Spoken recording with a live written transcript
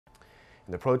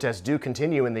And the protests do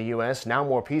continue in the U.S., now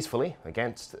more peacefully,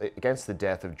 against the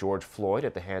death of George Floyd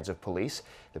at the hands of police.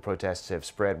 The protests have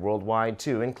spread worldwide,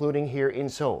 too, including here in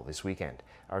Seoul this weekend.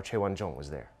 Our Choi Won-jong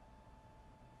was there.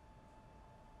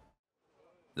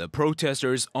 The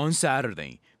protesters on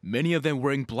Saturday, many of them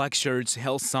wearing black shirts,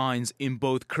 held signs in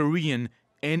both Korean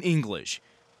and English,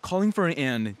 calling for an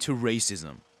end to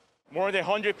racism. More than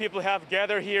 100 people have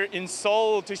gathered here in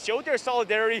Seoul to show their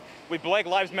solidarity with Black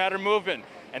Lives Matter movement.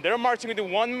 And they're marching with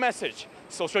one message: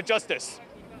 social justice.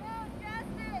 No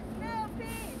justice, no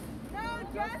peace. No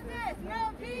justice,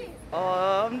 no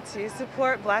peace. To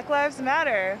support Black Lives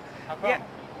Matter. How come? Yeah.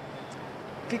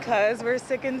 Because we're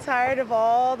sick and tired of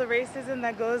all the racism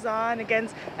that goes on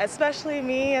against, especially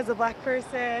me as a black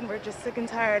person. We're just sick and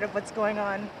tired of what's going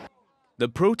on. The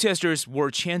protesters were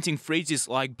chanting phrases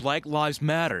like Black Lives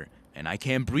Matter and I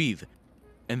can't breathe.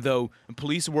 And though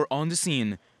police were on the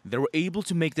scene, they were able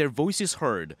to make their voices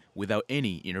heard without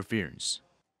any interference.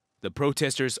 The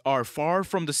protesters are far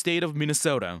from the state of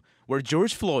Minnesota, where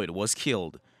George Floyd was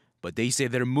killed, but they say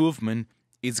their movement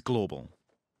is global.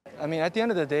 I mean, at the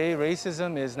end of the day,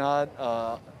 racism is not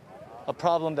a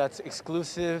problem that's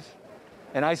exclusive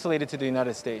and isolated to the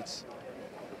United States.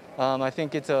 I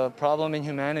think it's a problem in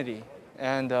humanity,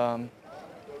 and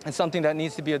it's something that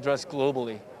needs to be addressed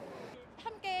globally.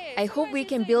 I hope we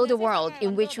can build a world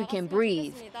in which we can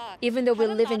breathe. Even though we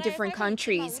live in different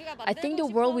countries, I think the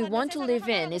world we want to live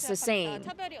in is the same.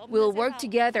 We'll work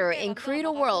together and create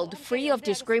a world free of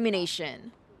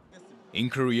discrimination. In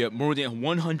Korea, more than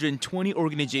 120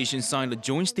 organizations signed a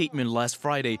joint statement last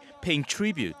Friday paying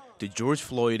tribute to George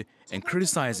Floyd and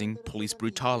criticizing police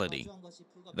brutality.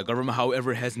 The government,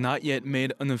 however, has not yet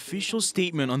made an official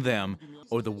statement on them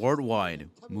or the worldwide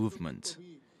movement.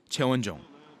 Choi Won-jong,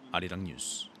 Arirang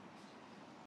News.